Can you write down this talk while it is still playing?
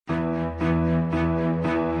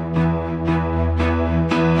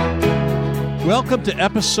Welcome to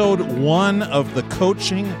episode 1 of the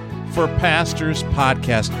Coaching for Pastors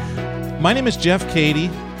podcast. My name is Jeff Cady.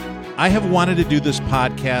 I have wanted to do this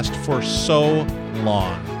podcast for so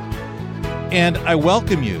long, and I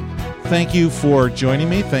welcome you. Thank you for joining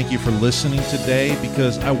me. Thank you for listening today,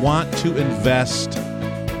 because I want to invest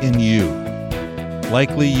in you.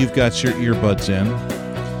 Likely you've got your earbuds in,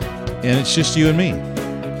 and it's just you and me.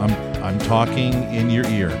 I'm talking in your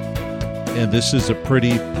ear, and this is a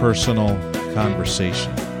pretty personal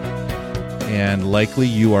conversation. And likely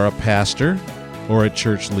you are a pastor or a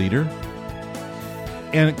church leader.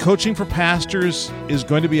 And Coaching for Pastors is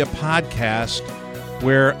going to be a podcast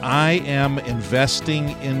where I am investing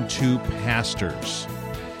into pastors.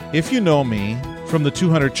 If you know me from the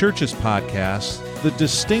 200 Churches podcast, the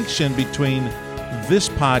distinction between this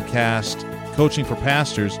podcast, Coaching for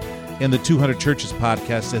Pastors, and the 200 Churches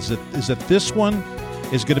podcast is that this one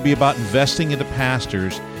is going to be about investing into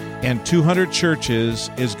pastors, and 200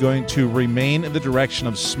 Churches is going to remain in the direction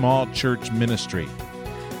of small church ministry.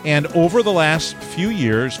 And over the last few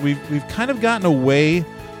years, we've kind of gotten away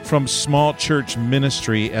from small church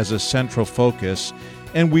ministry as a central focus,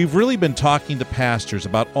 and we've really been talking to pastors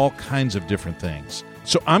about all kinds of different things.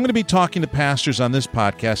 So I'm going to be talking to pastors on this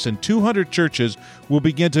podcast, and 200 Churches will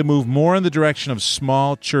begin to move more in the direction of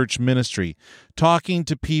small church ministry, talking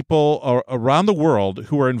to people around the world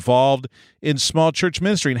who are involved in small church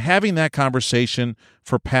ministry and having that conversation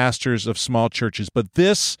for pastors of small churches. But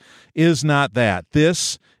this is not that.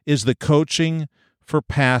 This is the Coaching for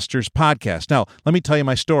Pastors podcast. Now, let me tell you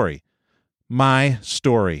my story. My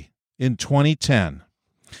story. In 2010,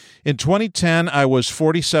 I was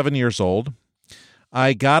 47 years old.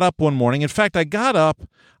 I got up one morning. In fact, I got up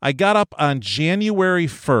on January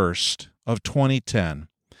 1st of 2010,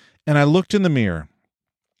 and I looked in the mirror,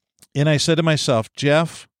 and I said to myself,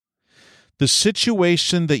 Jeff, the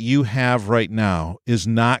situation that you have right now is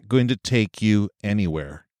not going to take you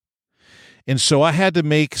anywhere. And so I had to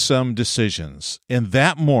make some decisions. And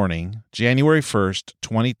that morning, January 1st,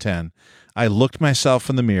 2010, I looked myself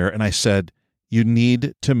in the mirror and I said, you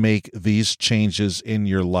need to make these changes in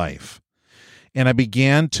your life. And I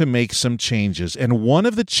began to make some changes. And one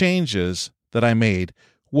of the changes that I made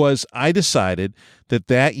was I decided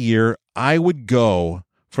that year I would go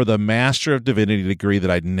for the Master of Divinity degree that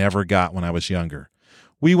I'd never got when I was younger.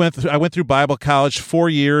 I went through Bible college, 4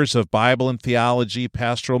 years of Bible and theology,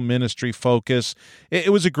 pastoral ministry focus.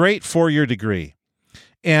 It was a great 4-year degree.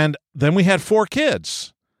 And then we had 4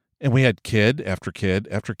 kids. And we had kid after kid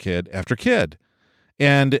after kid after kid.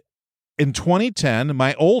 And in 2010,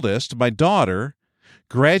 my oldest, my daughter,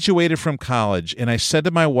 graduated from college, and I said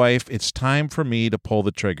to my wife, it's time for me to pull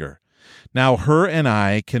the trigger. Now, her and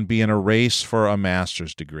I can be in a race for a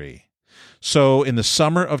master's degree. So in the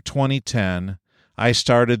summer of 2010, I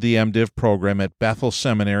started the MDiv program at Bethel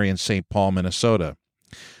Seminary in St. Paul, Minnesota.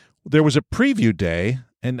 There was a preview day,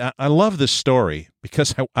 and I love this story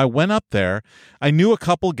because I went up there. I knew a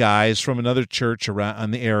couple guys from another church around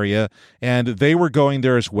in the area, and they were going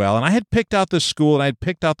there as well. And I had picked out this school, and I had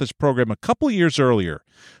picked out this program a couple years earlier,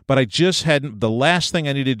 but I just hadn't. The last thing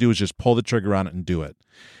I needed to do was just pull the trigger on it and do it.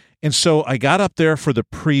 And so I got up there for the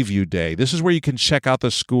preview day. This is where you can check out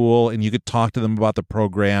the school, and you could talk to them about the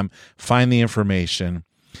program, find the information.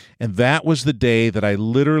 And that was the day that I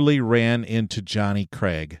literally ran into Johnny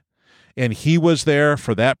Craig. And he was there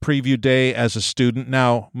for that preview day as a student.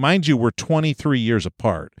 Now, mind you, we're 23 years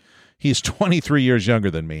apart. He's 23 years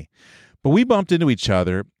younger than me. But we bumped into each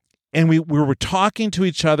other, and we were talking to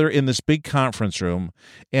each other in this big conference room,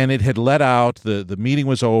 and it had let out. The meeting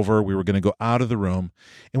was over. We were going to go out of the room.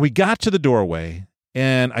 And we got to the doorway,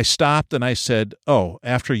 and I stopped, and I said, oh,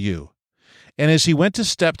 after you. And as he went to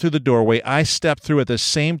step through the doorway, I stepped through at the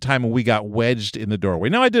same time, and we got wedged in the doorway.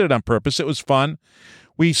 Now, I did it on purpose. It was fun.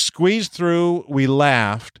 We squeezed through, we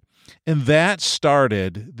laughed, and that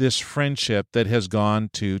started this friendship that has gone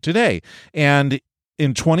to today. And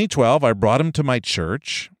in 2012, I brought him to my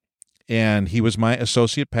church, and he was my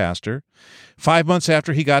associate pastor. 5 months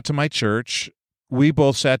after he got to my church, we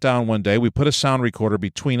both sat down one day. We put a sound recorder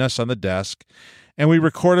between us on the desk, and we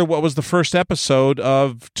recorded what was the first episode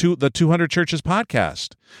of the 200 Churches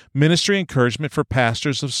podcast, Ministry Encouragement for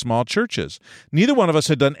Pastors of Small Churches. Neither one of us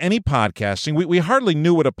had done any podcasting. We hardly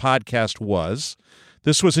knew what a podcast was.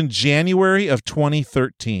 This was in January of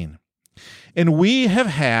 2013. And we have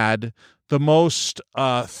had the most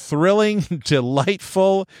thrilling,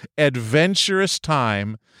 delightful, adventurous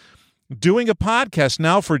time doing a podcast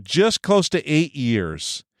now for just close to 8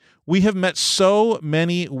 years. We have met so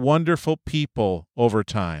many wonderful people over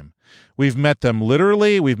time. We've met them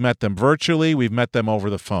literally, we've met them virtually, we've met them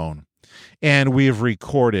over the phone. And we have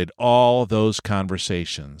recorded all those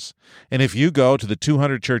conversations. And if you go to the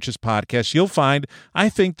 200 Churches podcast, you'll find, I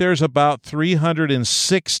think there's about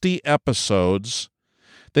 360 episodes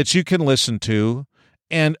that you can listen to.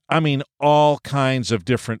 And I mean, all kinds of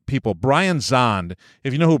different people. Brian Zond,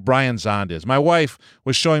 if you know who Brian Zond is, my wife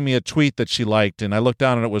was showing me a tweet that she liked, and I looked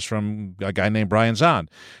down and it was from a guy named Brian Zond.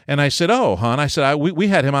 And I said, "Oh, hon," I said, we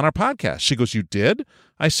had him on our podcast. She goes, "You did?"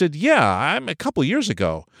 I said, "Yeah, a couple years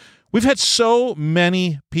ago." We've had so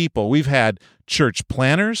many people. We've had church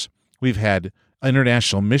planners. We've had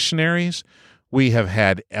international missionaries. We have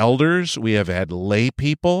had elders. We have had lay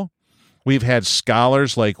people. We've had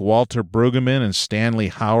scholars like Walter Brueggemann and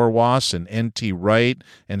Stanley Hauerwas and N.T. Wright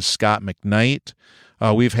and Scott McKnight.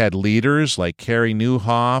 We've had leaders like Carey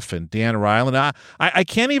Nieuwhof and Dan Ryland. I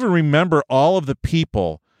can't even remember all of the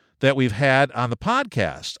people that we've had on the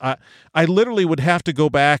podcast. I literally would have to go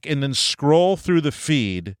back and then scroll through the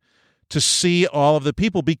feed to see all of the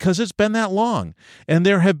people because it's been that long, and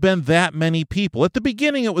there have been that many people. At the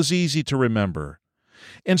beginning, it was easy to remember.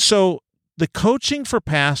 And so the Coaching for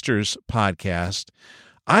Pastors podcast,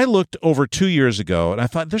 I looked over 2 years ago, and I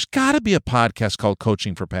thought, there's got to be a podcast called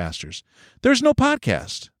Coaching for Pastors. There's no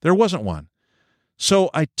podcast. There wasn't one. So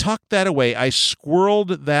I tucked that away. I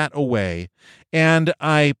squirreled that away, and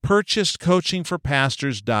I purchased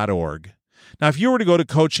coachingforpastors.org. Now, if you were to go to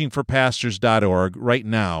coachingforpastors.org right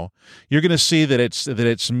now, you're going to see that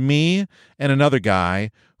it's me and another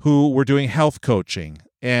guy who were doing health coaching,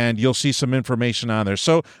 and you'll see some information on there.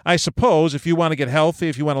 So I suppose if you want to get healthy,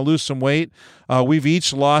 if you want to lose some weight, we've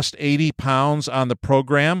each lost 80 pounds on the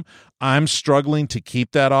program. I'm struggling to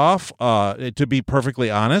keep that off, to be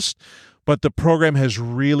perfectly honest. But the program has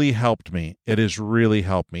really helped me. It has really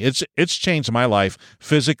helped me. It's changed my life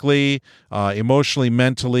physically, emotionally,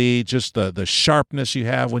 mentally, just the sharpness you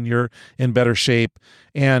have when you're in better shape.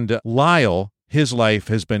 And Lyle, his life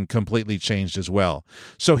has been completely changed as well.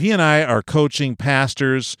 So he and I are coaching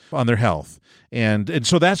pastors on their health. And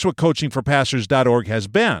so that's what coachingforpastors.org has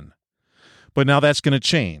been. But now that's going to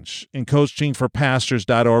change. And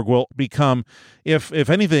coachingforpastors.org will become, if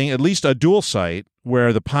anything, at least a dual site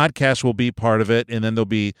where the podcast will be part of it, and then there'll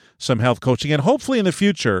be some health coaching. And hopefully in the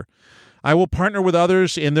future, I will partner with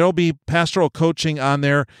others, and there'll be pastoral coaching on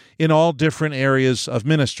there in all different areas of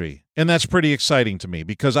ministry. And that's pretty exciting to me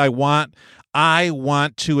because I want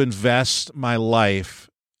to invest my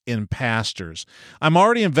life in pastors. I'm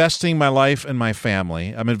already investing my life in my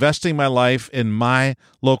family. I'm investing my life in my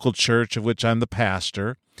local church, of which I'm the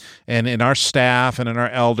pastor, and in our staff and in our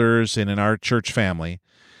elders and in our church family.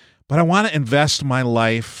 But I want to invest my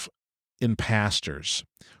life in pastors.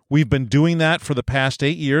 We've been doing that for the past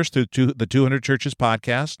 8 years through the 200 Churches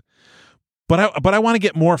podcast. But I want to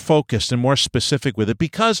get more focused and more specific with it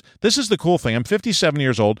because this is the cool thing. I'm 57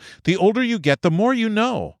 years old. The older you get, the more you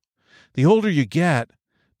know. The older you get,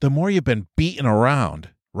 the more you've been beaten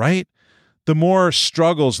around, right? The more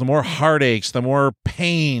struggles, the more heartaches, the more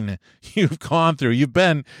pain you've gone through. You've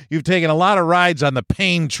taken a lot of rides on the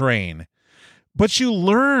pain train. But you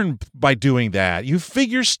learn by doing that. You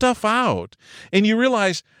figure stuff out. And you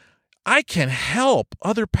realize, I can help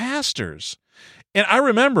other pastors. And I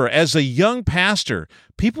remember as a young pastor,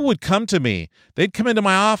 people would come to me. They'd come into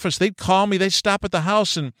my office. They'd call me. They'd stop at the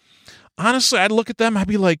house. And honestly, I'd look at them. I'd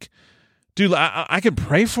be like, dude, I can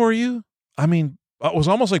pray for you. I mean, it was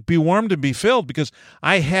almost like be warmed and be filled because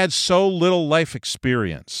I had so little life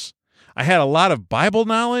experience. I had a lot of Bible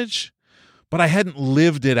knowledge, but I hadn't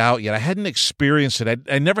lived it out yet. I hadn't experienced it.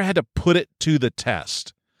 I never had to put it to the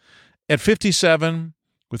test. At 57,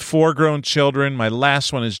 with 4 grown children, my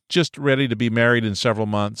last one is just ready to be married in several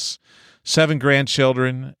months, 7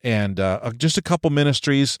 grandchildren, and just a couple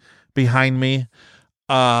ministries behind me.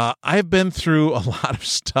 I've been through a lot of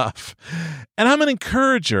stuff, and I'm an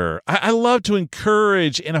encourager. I love to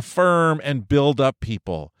encourage and affirm and build up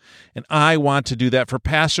people, and I want to do that for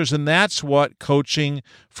pastors, and that's what Coaching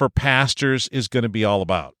for Pastors is going to be all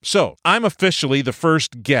about. So I'm officially the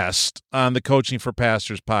first guest on the Coaching for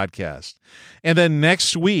Pastors podcast, and then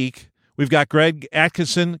next week, we've got Greg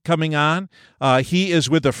Atkinson coming on. He is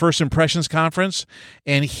with the First Impressions Conference,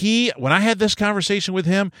 and when I had this conversation with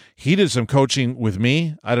him, he did some coaching with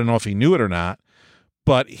me. I don't know if he knew it or not,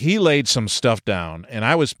 but he laid some stuff down, and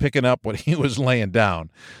I was picking up what he was laying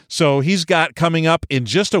down. So he's got coming up in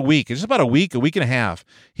just a week, it's about a week and a half,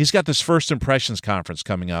 he's got this First Impressions Conference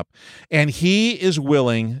coming up, and he is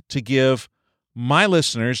willing to give my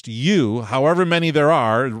listeners, to you, however many there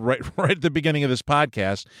are, right at the beginning of this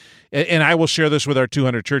podcast, and I will share this with our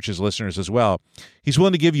 200 Churches listeners as well, he's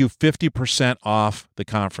willing to give you 50% off the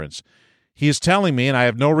conference. he is telling me, and I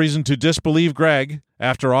have no reason to disbelieve Greg.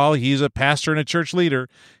 After all, he's a pastor and a church leader.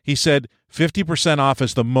 He said 50% off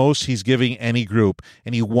is the most he's giving any group,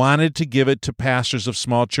 and he wanted to give it to pastors of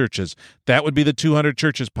small churches. That would be the 200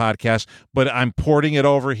 Churches podcast, but I'm porting it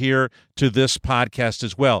over here to this podcast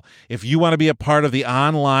as well. If you want to be a part of the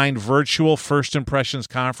online virtual First Impressions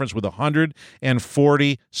Conference with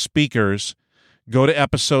 140 speakers, go to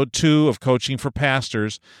episode 2 of Coaching for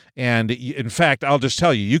Pastors. And in fact, I'll just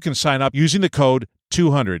tell you, you can sign up using the code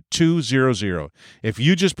 200. If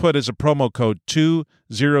you just put as a promo code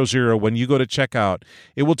 200 when you go to checkout,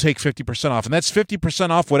 it will take 50% off. And that's 50%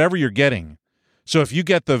 off whatever you're getting. So if you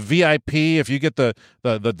get the VIP, if you get the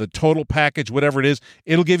total package, whatever it is,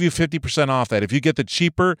 it'll give you 50% off that. If you get the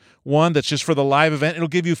cheaper one that's just for the live event, it'll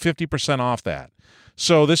give you 50% off that.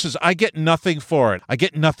 So I get nothing for it.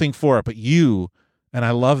 But you, and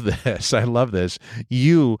I love this,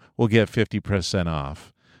 you will get 50%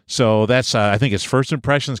 off. So that's, I think it's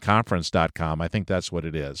firstimpressionsconference.com. I think that's what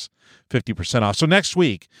it is, 50% off. So next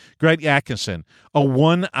week, Greg Atkinson, a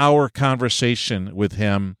 1-hour conversation with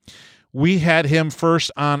him. We had him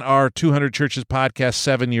first on our 200 Churches podcast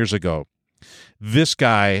 7 years ago. This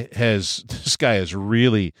guy has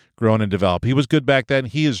really grown and developed. He was good back then.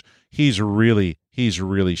 He's really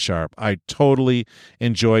sharp. I totally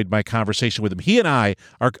enjoyed my conversation with him. He and I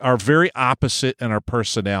are very opposite in our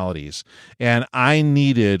personalities, and I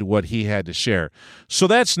needed what he had to share. So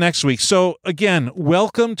that's next week. So again,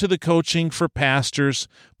 welcome to the Coaching for Pastors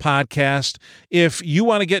podcast. If you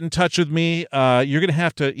want to get in touch with me, you're going to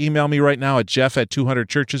have to email me right now at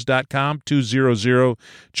jeff@200churches.com,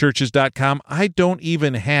 200churches.com. I don't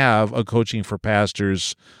even have a Coaching for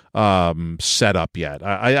Pastors set up yet.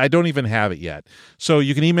 I don't even have it yet. So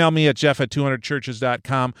you can email me at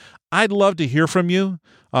jeff@200churches.com. I'd love to hear from you.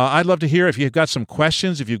 I'd love to hear if you've got some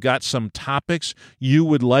questions, if you've got some topics you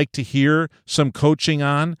would like to hear some coaching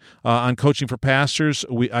on Coaching for Pastors.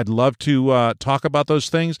 I'd love to talk about those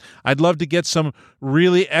things. I'd love to get some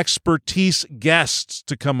really expertise guests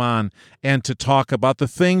to come on and to talk about the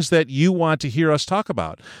things that you want to hear us talk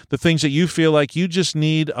about, the things that you feel like you just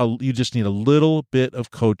need a little bit of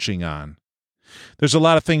coaching on. There's a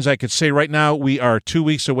lot of things I could say right now. We are 2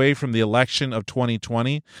 weeks away from the election of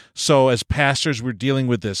 2020. So as pastors, we're dealing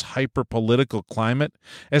with this hyper-political climate.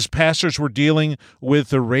 As pastors, we're dealing with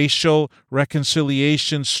the racial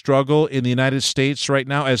reconciliation struggle in the United States right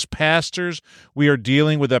now. As pastors, we are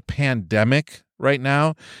dealing with a pandemic right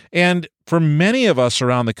now. And for many of us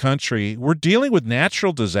around the country, we're dealing with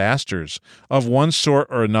natural disasters of one sort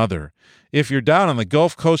or another. If you're down on the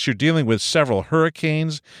Gulf Coast, you're dealing with several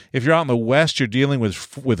hurricanes. If you're out in the West, you're dealing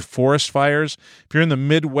with forest fires. If you're in the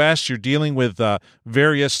Midwest, you're dealing with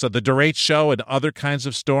various, the derecho and other kinds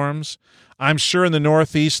of storms. I'm sure in the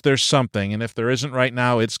Northeast there's something, and if there isn't right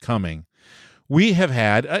now, it's coming. We have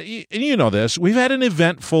had, and you know this, we've had an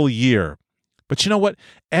eventful year. But you know what?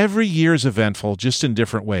 Every year is eventful, just in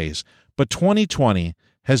different ways. But 2020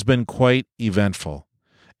 has been quite eventful.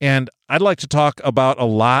 And I'd like to talk about a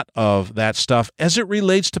lot of that stuff as it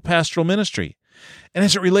relates to pastoral ministry. And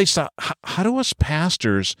as it relates to how do us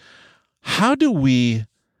pastors, how do we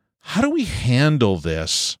handle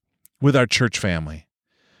this with our church family?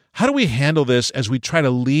 How do we handle this as we try to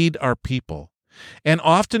lead our people? And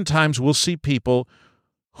oftentimes we'll see people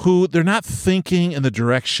who they're not thinking in the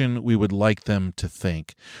direction we would like them to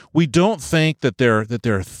think. We don't think that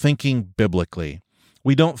they're thinking biblically.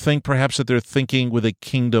 We don't think perhaps that they're thinking with a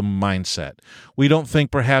kingdom mindset. We don't think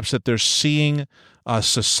perhaps that they're seeing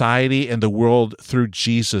society and the world through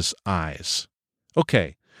Jesus' eyes.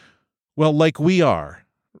 Okay, well, like we are,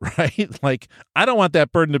 right? Like, I don't want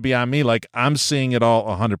that burden to be on me like I'm seeing it all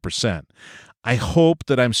 100%. I hope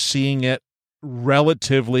that I'm seeing it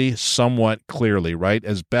relatively somewhat clearly, right?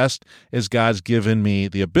 As best as God's given me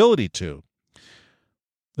the ability to.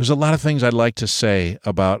 There's a lot of things I'd like to say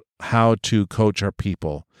about how to coach our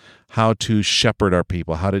people, how to shepherd our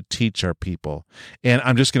people, how to teach our people. And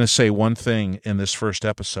I'm just going to say one thing in this first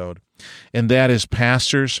episode, and that is,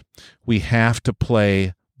 pastors, we have to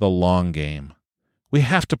play the long game. We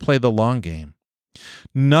have to play the long game.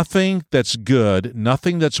 Nothing that's good,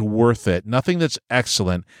 nothing that's worth it, nothing that's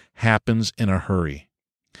excellent happens in a hurry.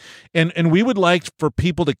 And we would like for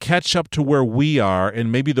people to catch up to where we are and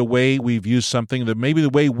maybe the way we view something, that maybe the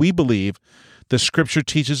way we believe the Scripture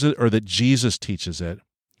teaches it or that Jesus teaches it.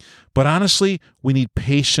 But honestly, we need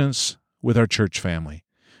patience with our church family.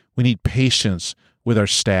 We need patience with our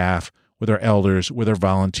staff, with our elders, with our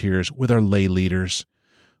volunteers, with our lay leaders.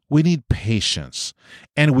 We need patience,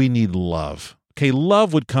 and we need love. Okay,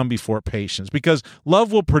 love would come before patience because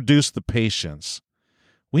love will produce the patience.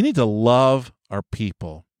 We need to love our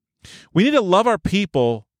people. We need to love our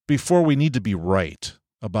people before we need to be right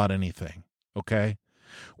about anything, okay?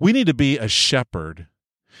 We need to be a shepherd,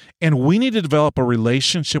 and we need to develop a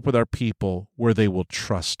relationship with our people where they will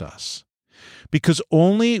trust us. Because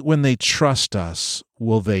only when they trust us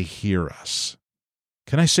will they hear us.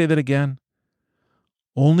 Can I say that again?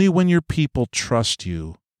 Only when your people trust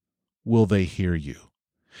you will they hear you.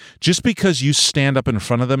 Just because you stand up in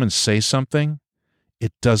front of them and say something,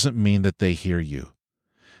 it doesn't mean that they hear you.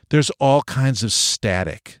 There's all kinds of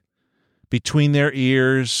static between their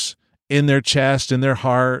ears, in their chest, in their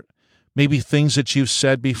heart, maybe things that you've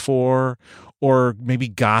said before, or maybe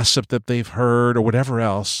gossip that they've heard, or whatever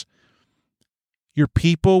else. Your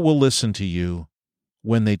people will listen to you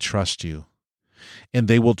when they trust you, and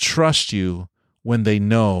they will trust you when they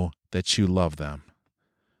know that you love them.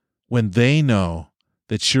 When they know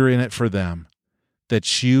that you're in it for them,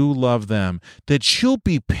 that you love them, that you'll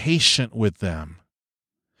be patient with them,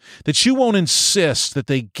 that you won't insist that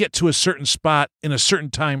they get to a certain spot in a certain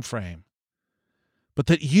time frame, but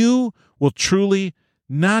that you will truly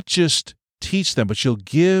not just teach them, but you'll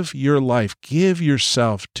give your life, give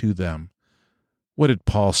yourself to them. What did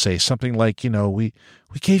Paul say? Something like, we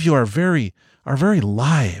gave you our very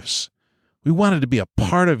lives. We wanted to be a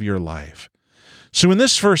part of your life. So in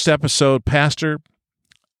this first episode, Pastor,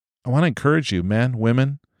 I want to encourage you, men,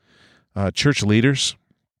 women, church leaders.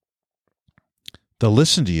 They'll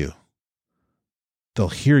listen to you. They'll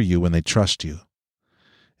hear you when they trust you.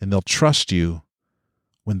 And they'll trust you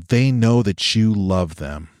when they know that you love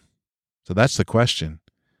them. So that's the question.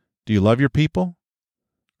 Do you love your people?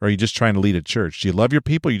 Or are you just trying to lead a church? Do you love your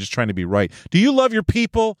people? Or are you just trying to be right? Do you love your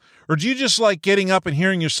people? Or do you just like getting up and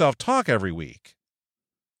hearing yourself talk every week?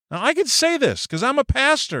 Now, I can say this because I'm a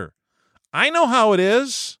pastor. I know how it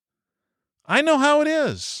is. I know how it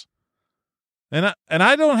is. And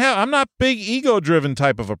I'm not big ego-driven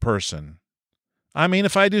type of a person. I mean,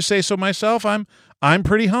 if I do say so myself, I'm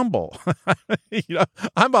pretty humble. I'm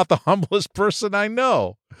about the humblest person I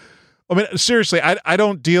know. I mean, seriously, I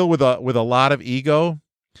don't deal with a lot of ego,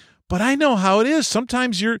 but I know how it is.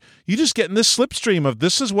 Sometimes you just get in this slipstream of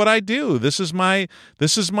this is what I do. This is my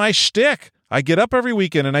shtick. I get up every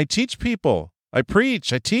weekend and I teach people. I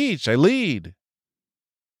preach, I teach, I lead.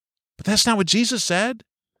 But that's not what Jesus said.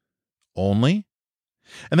 Only.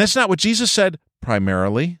 And that's not what Jesus said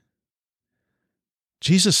primarily.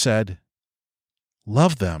 Jesus said,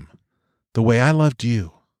 love them the way I loved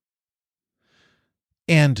you.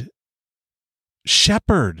 And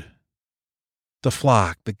shepherd the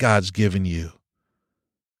flock that God's given you.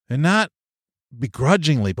 And not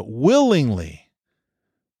begrudgingly, but willingly,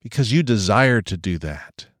 because you desire to do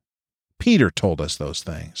that. Peter told us those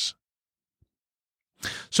things.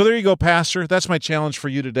 So there you go, Pastor. That's my challenge for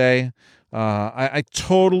you today. I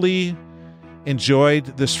totally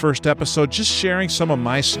enjoyed this first episode, just sharing some of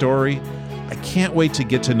my story. I can't wait to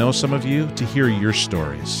get to know some of you, to hear your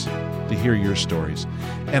stories.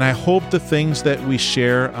 And I hope the things that we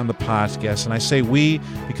share on the podcast, and I say we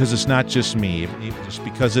because it's not just me, just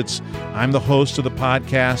because I'm the host of the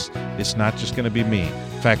podcast, it's not just going to be me.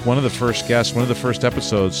 In fact, one of the first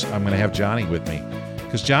episodes, I'm going to have Johnny with me.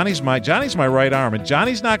 Because Johnny's my right arm, and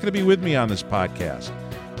Johnny's not going to be with me on this podcast.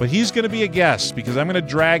 But he's going to be a guest because I'm going to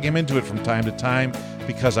drag him into it from time to time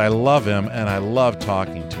because I love him and I love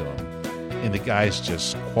talking to him. And the guy's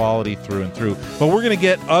just quality through and through. But we're going to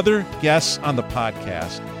get other guests on the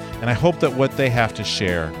podcast, and I hope that what they have to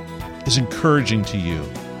share is encouraging to you.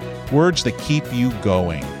 Words that keep you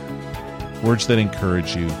going. Words that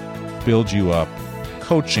encourage you, build you up.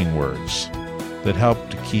 Coaching words that help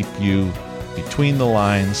to keep you between the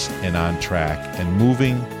lines and on track and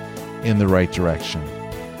moving in the right direction.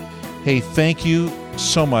 Hey, thank you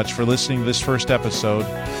so much for listening to this first episode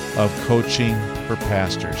of Coaching for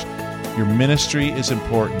Pastors. Your ministry is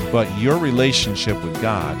important, but your relationship with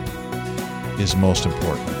God is most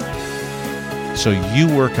important. So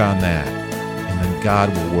you work on that, and then God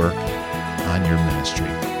will work on your ministry.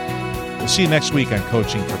 We'll see you next week on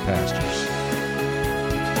Coaching for Pastors.